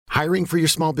Hiring for your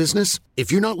small business?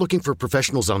 If you're not looking for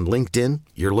professionals on LinkedIn,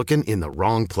 you're looking in the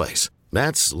wrong place.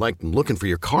 That's like looking for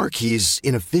your car keys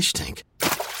in a fish tank.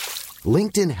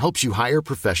 LinkedIn helps you hire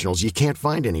professionals you can't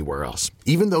find anywhere else,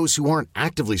 even those who aren't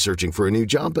actively searching for a new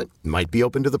job but might be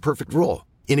open to the perfect role.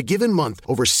 In a given month,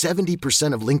 over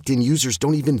 70% of LinkedIn users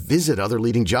don't even visit other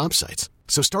leading job sites.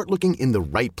 So start looking in the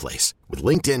right place. With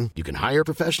LinkedIn, you can hire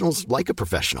professionals like a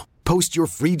professional. Post your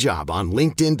free job on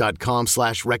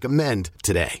linkedin.com/recommend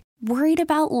today. Worried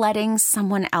about letting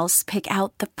someone else pick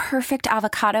out the perfect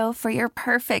avocado for your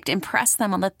perfect impress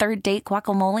them on the third date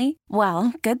guacamole?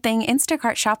 Well, good thing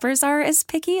Instacart shoppers are as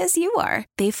picky as you are.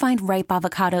 They find ripe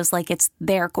avocados like it's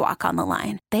their guac on the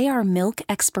line. They are milk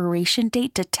expiration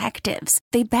date detectives.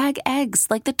 They bag eggs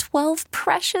like the 12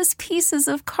 precious pieces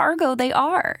of cargo they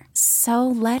are. So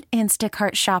let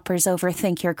Instacart shoppers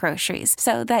overthink your groceries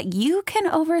so that you can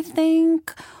overthink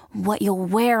what you'll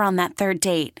wear on that third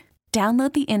date.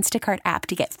 Download the Instacart app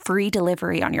to get free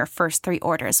delivery on your first 3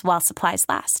 orders while supplies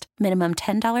last. Minimum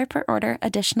 $10 per order.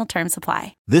 Additional terms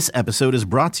apply. This episode is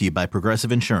brought to you by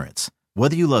Progressive Insurance.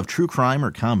 Whether you love true crime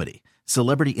or comedy,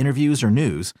 celebrity interviews or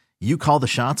news, you call the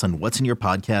shots on what's in your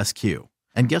podcast queue.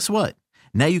 And guess what?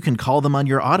 Now you can call them on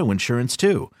your auto insurance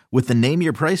too with the Name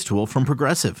Your Price tool from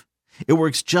Progressive. It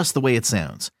works just the way it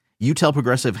sounds. You tell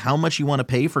Progressive how much you want to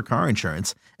pay for car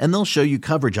insurance, and they'll show you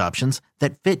coverage options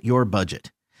that fit your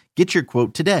budget. Get your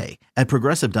quote today at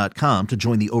Progressive.com to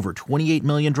join the over 28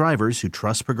 million drivers who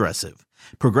trust Progressive.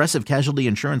 Progressive Casualty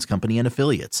Insurance Company and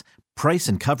Affiliates. Price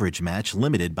and coverage match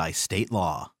limited by state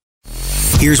law.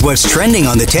 Here's what's trending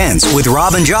on the 10s with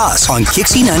Rob and Joss on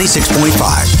KyXy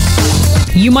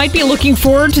 96.5. You might be looking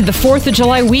forward to the 4th of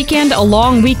July weekend, a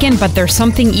long weekend, but there's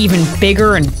something even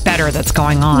bigger and better that's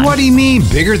going on. What do you mean,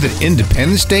 bigger than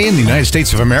Independence Day in the United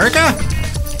States of America?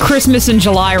 Christmas in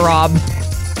July, Rob.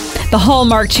 The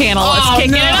Hallmark Channel is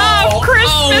kicking it off.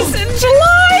 Christmas in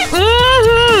July.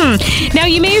 Now,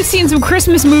 you may have seen some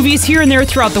Christmas movies here and there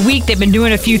throughout the week. They've been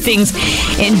doing a few things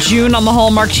in June on the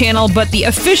Hallmark Channel, but the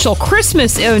official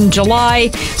Christmas in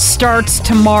July starts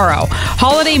tomorrow.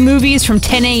 Holiday movies from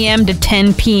 10 a.m. to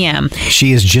 10 p.m.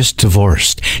 She is just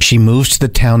divorced. She moves to the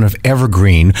town of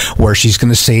Evergreen, where she's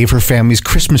going to save her family's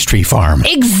Christmas tree farm.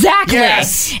 Exactly.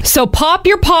 Yes. So pop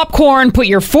your popcorn, put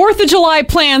your 4th of July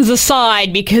plans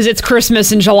aside, because it's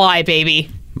Christmas in July, baby.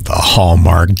 The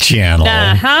Hallmark Channel.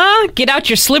 Get out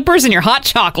your slippers and your hot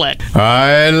chocolate.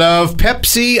 I love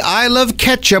Pepsi. I love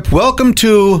ketchup. Welcome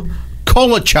to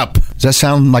KyXy. Does that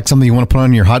sound like something you want to put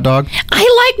on your hot dog? I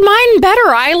like mine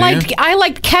better. I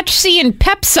liked KyXy and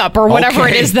Pepsup or whatever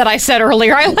it is that I said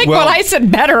earlier. I like what I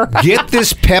said better. Get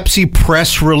this Pepsi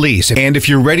press release. And if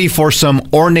you're ready for some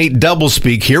ornate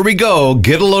doublespeak, here we go.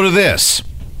 Get a load of this.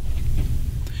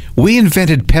 We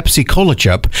invented Pepsi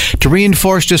KyXy to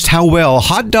reinforce just how well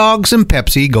hot dogs and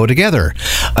Pepsi go together.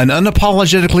 An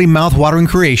unapologetically mouth-watering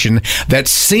creation that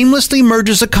seamlessly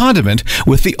merges a condiment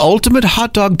with the ultimate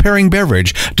hot dog pairing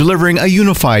beverage, delivering a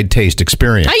unified taste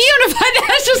experience.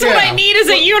 That's just what I need, is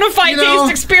a unified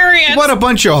taste experience. What a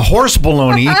bunch of horse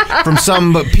baloney from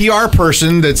some PR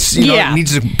person that's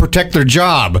needs to protect their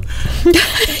job.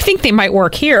 I think they might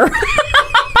work here.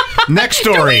 Next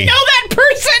story. Do we know that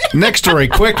person? Next story,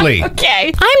 quickly.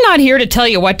 Okay. I'm not here to tell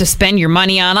you what to spend your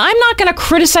money on. I'm not going to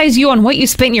criticize you on what you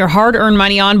spent your hard-earned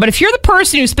money on, but if you're the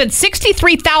person who spent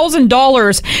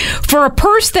 $63,000 for a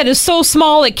purse that is so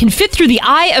small it can fit through the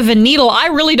eye of a needle, I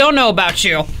really don't know about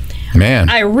you. Man.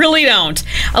 I really don't.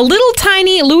 A little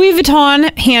tiny Louis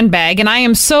Vuitton handbag, and I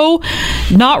am so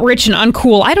not rich and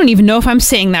uncool, I don't even know if I'm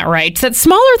saying that right. That's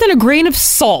smaller than a grain of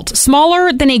salt.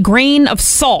 Smaller than a grain of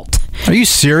salt. Are you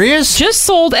serious? Just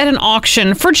sold at an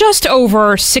auction for just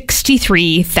over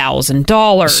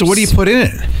 $63,000. So what do you put in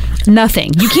it? Nothing.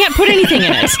 You can't put anything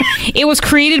in it. It was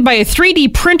created by a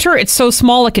 3D printer. It's so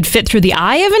small it could fit through the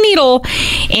eye of a needle.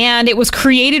 And it was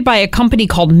created by a company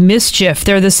called Mischief.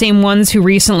 They're the same ones who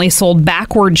recently sold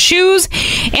backward shoes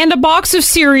and a box of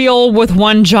cereal with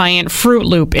one giant Fruit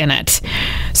Loop in it.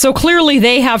 So clearly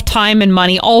they have time and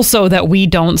money also that we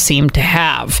don't seem to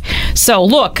have. So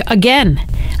look, again,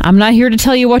 I'm not here to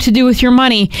tell you what to do with your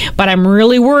money, but I'm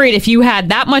really worried if you had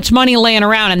that much money laying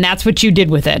around and that's what you did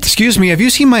with it. Excuse me, have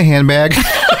you seen my handbag?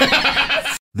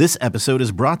 This episode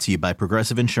is brought to you by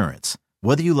Progressive Insurance.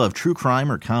 Whether you love true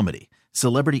crime or comedy,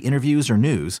 celebrity interviews or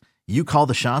news, you call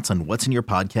the shots on what's in your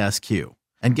podcast queue.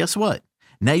 And guess what?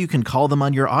 Now you can call them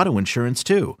on your auto insurance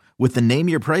too with the Name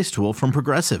Your Price tool from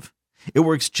Progressive. It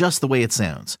works just the way it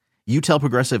sounds. You tell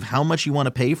Progressive how much you want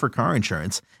to pay for car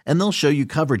insurance, and they'll show you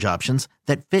coverage options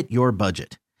that fit your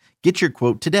budget. Get your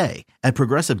quote today at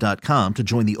Progressive.com to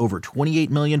join the over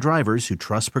 28 million drivers who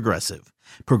trust Progressive.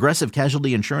 Progressive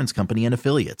Casualty Insurance Company and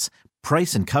Affiliates.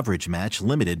 Price and coverage match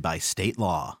limited by state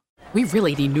law. We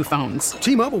really need new phones.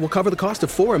 T-Mobile will cover the cost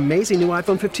of 4 amazing new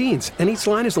iPhone 15s, and each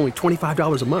line is only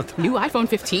 $25 a month. New iPhone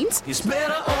 15s? It's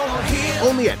better over here.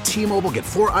 Only at T-Mobile, get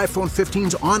 4 iPhone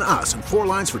 15s on us and 4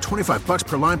 lines for $25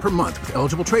 per line per month with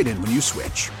eligible trade-in when you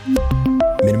switch.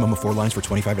 Minimum of 4 lines for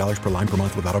 $25 per line per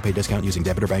month with autopay discount using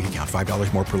debit or bank account.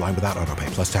 $5 more per line without autopay,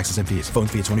 plus taxes and fees. Phone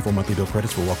fee at 24 monthly bill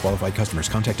credits for well-qualified customers.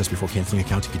 Contact us before canceling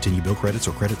account to continue bill credits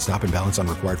or credit stop and balance on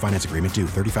required finance agreement due.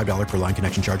 $35 per line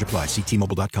connection charge applies. See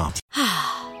T-Mobile.com.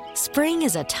 Spring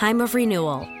is a time of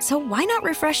renewal, so why not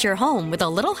refresh your home with a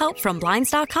little help from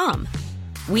Blinds.com?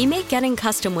 We make getting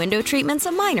custom window treatments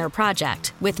a minor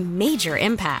project with major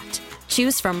impact.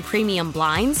 Choose from premium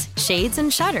blinds, shades,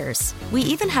 and shutters. We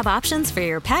even have options for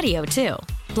your patio, too.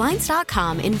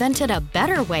 Blinds.com invented a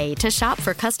better way to shop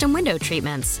for custom window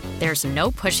treatments. There's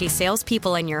no pushy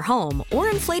salespeople in your home or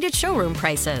inflated showroom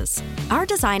prices. Our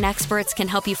design experts can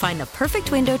help you find the perfect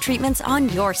window treatments on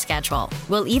your schedule.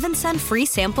 We'll even send free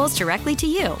samples directly to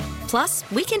you. Plus,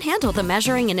 we can handle the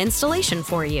measuring and installation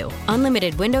for you.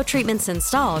 Unlimited window treatments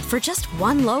installed for just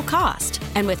one low cost.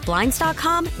 And with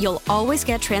Blinds.com, you'll always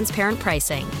get transparent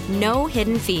pricing. No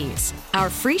hidden fees. Our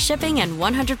free shipping and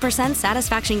 100%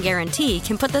 satisfaction guarantee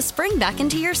can put the spring back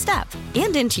into your step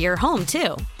and into your home,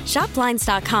 too. Shop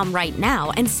Blinds.com right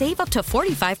now and save up to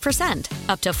 45%.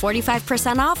 Up to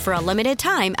 45% off for a limited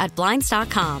time at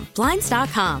Blinds.com.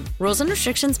 Blinds.com. Rules and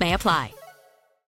restrictions may apply.